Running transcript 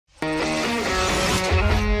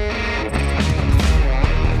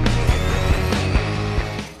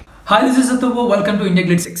Hi, this is Satavo. Welcome to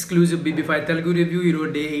IndiaGlitz exclusive BB5 Telugu review.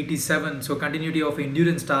 Day 87. So continuity of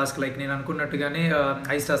endurance task. Like నేను అనుకున్నట్టుగానే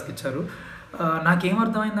ice task ఇచ్చారు.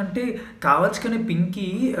 నాకేమర్థమైందంటే కావాల్సుకనే పింకీ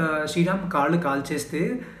శ్రీరామ్ కాళ్ళు call చేస్తే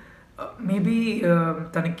maybe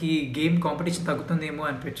తనకి game competition తగ్గుతుందేమో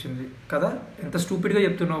అనిపించింది కదా. ఎంత స్టూపిడ్గా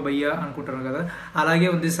చెప్తున్నావు భయ్యా అనుకుంటున్నాను కదా. అలాగే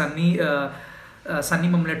ఉంది సన్నీ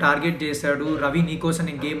మమ్మల్ని టార్గెట్ చేశాడు. రవి నీకోసం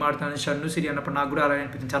నేను గేమ్ ఆడుతాను షన్ను సిరి అన్నప్పుడు నాకు కూడా అలాగే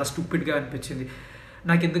అనిపించింది. చాలా స్టూపిడ్గా అనిపించింది.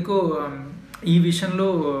 నాకెందుకో ఈ విషయంలో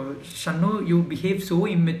Shannu you behave so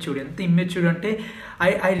immatured. ఎంత ఇమ్మెచ్యూర్డ్ అంటే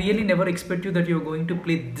I really never expect you that you're going to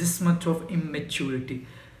play this much of immaturity.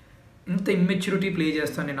 ఇంత ఇమ్మెచ్యూరిటీ ప్లే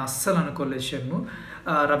చేస్తాను నేను అస్సలు అనుకోలేదు. షన్ను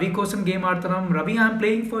రవి కోసం గేమ్ ఆడుతున్నాం, Ravi I'm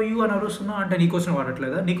playing for you అని అరుస్తున్నావు అంటే నీకోసం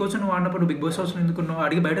వాడట్లేదా? నీకోసం నువ్వు ఆడినప్పుడు బిగ్ బాస్ హౌస్లో ఎందుకున్నావు?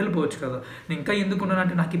 అడిగి బయట వెళ్ళిపోవచ్చు కదా. నేను ఇంకా ఎందుకున్నాను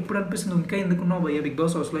అంటే నాకు ఇప్పుడు అనిపిస్తుంది ఇంకా ఎందుకున్నావు భయ్యా బిగ్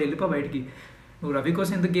బాస్ హౌస్లో, వెళ్ళిపో బయటికి. నువ్వు రవి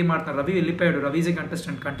కోసం ఎందుకు గేమ్ ఆడుతున్నావు? రవి వెళ్ళిపోయాడు, రవి ఈజ్ ఏ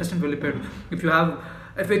కంటెస్టెంట్ వెళ్ళిపోయాడు. If you have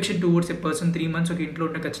affection towards a person 3 months ఒక ఇంట్లో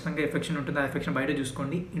ఉంటే ఖచ్చితంగా ఎఫెక్షన్ ఉంటుంది. ఆ ఎఫెక్షన్ బయట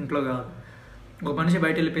చూసుకోండి, ఇంట్లో కాదు. ఒక మనిషి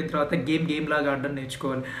బయట వెళ్ళిపోయిన తర్వాత గేమ్ లాగా ఆడడం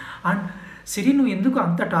నేర్చుకోవాలి. అండ్ సిరి నువ్వు ఎందుకు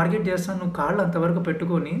అంత టార్గెట్ చేస్తాను? నువ్వు కాళ్ళు అంతవరకు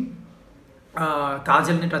పెట్టుకొని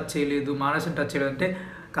కాజల్ని టచ్ చేయలేదు, మానస్ని టచ్ చేయలేదు అంటే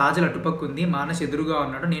కాజల్ అటుపక్క ఉంది, మానస్ ఎదురుగా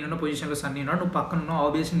ఉన్నాడు, నేనున్న పొజిషన్లో సన్నీ ఉన్నాడు, నువ్వు పక్కన ఉన్నావు,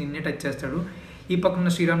 ఆబ్వియస్లీ నిన్నే టచ్ చేస్తాడు. ఈ పక్కన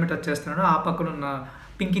ఉన్న శ్రీరామ్ని టచ్ చేస్తున్నాడు, ఆ పక్కన ఉన్న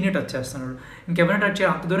పింకీని టచ్ చేస్తున్నాడు. ఇంకెవరైనా టచ్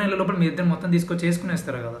చేయాలి అంత దూరం వెళ్ళే లోపల మీ ఇద్దరు మొత్తం తీసుకొచ్చి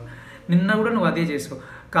చేసుకునేస్తారు కదా. నిన్న కూడా నువ్వు అదే చేసావు.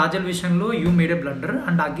 కాజల్ విషయంలో you made a blunder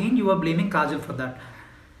and again you are blaming Kajal for that.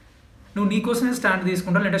 నువ్వు నీ కోసమే స్టాండ్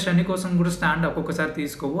తీసుకుంటావు, లేదా షన్నీ కోసం కూడా స్టాండ్ ఒక్కొక్కసారి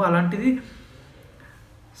తీసుకోవు. అలాంటిది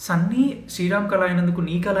సన్నీ శ్రీరామ్ కళ అయినందుకు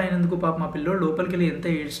నీ కళ అయినందుకు పాప మా పిల్లోడు లోపలికి వెళ్ళి ఎంత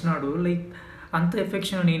ఏడ్చినాడు. లైక్ అంత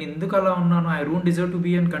ఎఫెక్షన్, నేను ఎందుకు అలా ఉన్నాను, I don't deserve to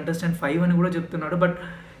be and contestant 5 అని కూడా చెప్తున్నాడు. But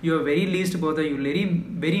you are very least both, you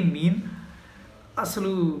very mean. అసలు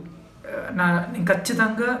నేను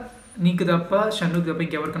ఖచ్చితంగా నీకు తప్ప షన్నుకు తప్ప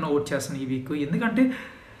ఇంకెవరికైనా ఓట్ చేస్తాను ఈ వీక్.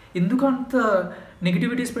 ఎందుకు అంత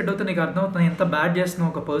నెగిటివిటీ స్ప్రెడ్ అవుతుంది నీకు అర్థమవుతుంది. ఎంత బ్యాడ్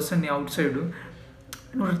చేస్తున్నావు ఒక పర్సన్ని అవుట్ సైడ్.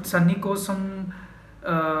 నువ్వు సన్నీ కోసం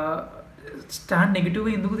స్టాండ్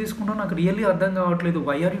నెగిటివ్గా ఎందుకు తీసుకుంటావు నాకు రియల్లీ అర్థం కావట్లేదు.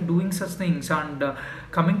 Why are you doing such things? And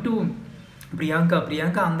coming to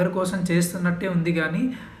Priyanka అందరి కోసం చేస్తున్నట్టే ఉంది కానీ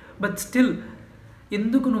బట్ స్టిల్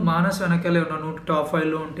ఎందుకు నువ్వు మానస్ వెనకాలే ఉన్నావు? నువ్వు టాప్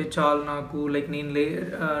 5లో ఉంటే చాలు నాకు. లైక్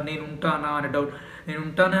నేను ఉంటానా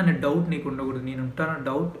అనే డౌట్ నీకు ఉండకూడదు. నేను ఉంటానా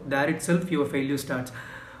doubt Dar it self your failure starts.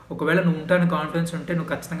 ఒకవేళ నువ్వు ఉంటాను కాన్ఫిడెన్స్ ఉంటే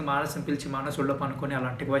నువ్వు ఖచ్చితంగా మానస్ని పిలిచి మానస్ ఒళ్ళపు అనుకొని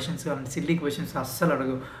అలాంటి క్వశ్చన్స్, అలాంటి సిల్లీ క్వశ్చన్స్ అస్సలు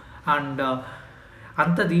అడగవు. అండ్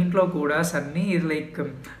అంత దీంట్లో కూడా సన్నీ లైక్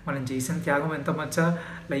మనం చేసిన త్యాగం ఎంత మచ్చా,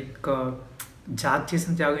 లైక్ జాక్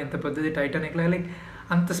చేసిన త్యాగం ఎంత పెద్దది టైటానిక్లో. లైక్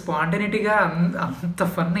అంత స్పాంటేనిటీగా అంత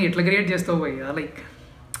ఫన్ ఎట్లా క్రియేట్ చేస్తావు భయ్యా. లైక్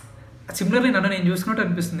సిమిలర్లీ నేను చూసుకున్నట్టు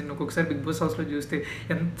అనిపిస్తుంది. నువ్వు ఒకసారి బిగ్ బాస్ హౌస్లో చూస్తే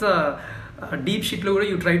ఎంత డీప్ షిట్లో కూడా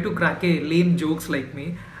you try to crack A lame jokes like me.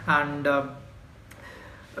 And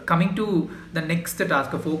coming to the next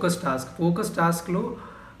task, focus టాస్క్లో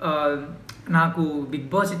నాకు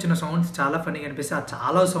బిగ్ బాస్ ఇచ్చిన సౌండ్స్ చాలా ఫన్నీగా అనిపిస్తాయి. ఆ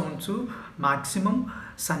చాలా సౌండ్స్ మ్యాక్సిమం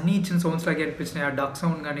సన్నీ ఇచ్చిన సౌండ్స్ లాగే అనిపించినాయి. ఆ డక్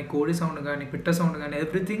సౌండ్ కానీ, కోడి సౌండ్ కానీ, పిట్ట సౌండ్ కానీ,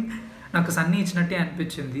 ఎవ్రీథింగ్ నాకు సన్నీ ఇచ్చినట్టే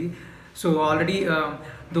అనిపించింది. సో ఆల్రెడీ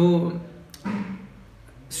దో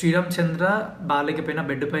శ్రీరామ్ చంద్ర బాగాలేకపోయినా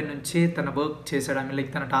బెడ్ పై నుంచి తన వర్క్ చేశాడు, ఐ మీన్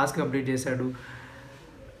లైక్ తన టాస్క్ కంప్లీట్ చేశాడు.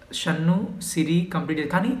 షన్ను సిరి కంప్లీట్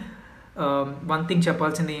చేశాడు. కానీ వన్ థింగ్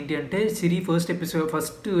చెప్పాల్సింది ఏంటి అంటే సిరి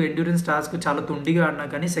ఫస్ట్ ఎండ్యూరెన్స్ టాస్క్ చాలా తొండిగా ఆడినా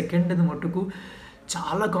కానీ సెకండ్ మట్టుకు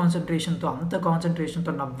చాలా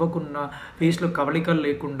కాన్సన్ట్రేషన్తో నవ్వకుండా, ఫేస్లో కవళికలు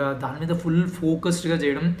లేకుండా దాని మీద ఫుల్ ఫోకస్డ్గా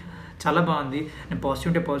చేయడం చాలా బాగుంది. నేను పాజిటివ్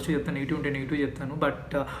ఉంటే పాజిటివ్ చెప్తాను, నెగిటివ్ ఉంటే నెగిటివ్ చెప్తాను.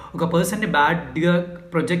 బట్ ఒక పర్సన్ని బ్యాడ్గా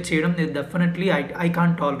ప్రొజెక్ట్ చేయడం నేను డెఫినెట్లీ ఐ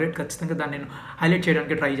కాంట్ టాలరేట్. ఖచ్చితంగా దాన్ని నేను హైలైట్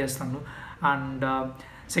చేయడానికి ట్రై చేస్తాను. And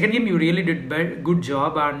second game you really did good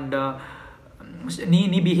job. And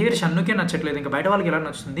నీ బిహేవియర్ షన్నుకే నచ్చట్లేదు. ఇంకా బయట వాళ్ళకి ఎలా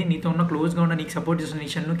నచ్చుతుంది? నీతో ఉన్న క్లోజ్గా ఉన్న నీకు సపోర్ట్ చేస్తున్న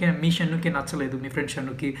మీ షన్నుకే నచ్చలేదు, మీ ఫ్రెండ్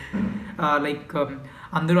షన్నుకి. లైక్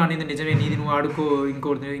అందరూ అనేది నిజమే, నీది నువ్వు ఆడుకో,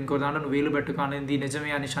 ఇంకో దాంట్లో నువ్వు వేలు పెట్టుకో అనేది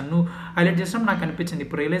నిజమే అని షన్ను హైలైట్ చేసినప్పుడు నాకు అనిపించింది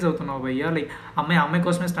ఇప్పుడు రియలైజ్ అవుతున్నావు భయ్యా. లైక్ అమ్మాయి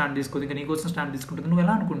కోసమే స్టాండ్ తీసుకోదు, ఇంకా నీ కోసం స్టాండ్ తీసుకుంటుంది. నువ్వు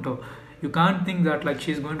ఎలా అనుకుంటావు? You can't think that like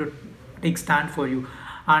she is going to take stand for you.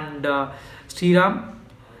 And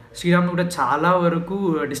శ్రీరామ్ను కూడా చాలా వరకు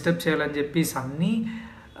డిస్టర్బ్ చేయాలని చెప్పి సన్నీ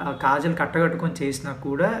కాజల్ కట్టగట్టుకొని చేసినా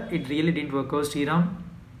కూడా it really didn't work out. Sriram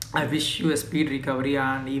I wish you a speed recovery.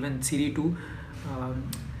 And even Siri two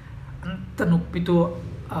అంత నొప్పితో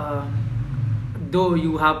though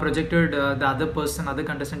you have projected the other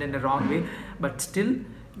contestant in a wrong way, but still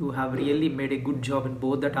you have really made a good job in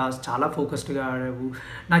both the task. చాలా ఫోకస్డ్గా ఆడావు.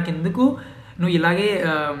 నాకెందుకు నువ్వు ఇలాగే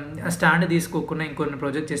stand తీసుకోకుండా ఇంకొన్ని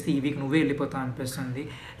project చేస్తే ఈ వీక్ నువ్వే వెళ్ళిపోతావు అనిపిస్తుంది.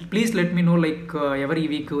 Please let me no like ఎవరు ఈ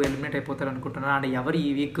వీక్ ఎలిమినేట్ అయిపోతారు అనుకుంటున్నారు అండ్ ఎవరు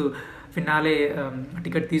ఈ వీక్ ఫినాలే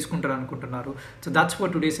టికెట్ తీసుకుంటారు అనుకుంటున్నారు. So that's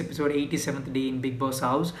for today's episode 87th day in Bigg Boss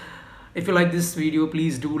house. If you like this video,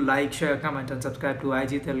 please do like, share, comment and subscribe to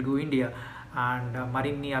IG Telugu India. And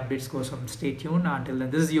marinni updates kosam stay tuned. Until then,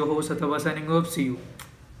 this is your host Atava signing off. See you.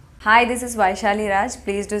 Hi, this is Vaishali Raj.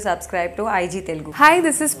 Please do subscribe to IG Telugu. Hi,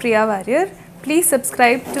 this is Priya Warrior. Please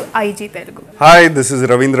subscribe to IG Telugu. Hi, this is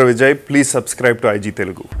Ravindra Vijay. Please subscribe to IG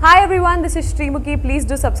Telugu. Hi everyone, this is Srimuki. Please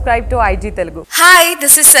do subscribe to IG Telugu. Hi,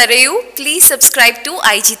 this is Sarayu. Please subscribe to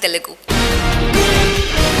IG Telugu.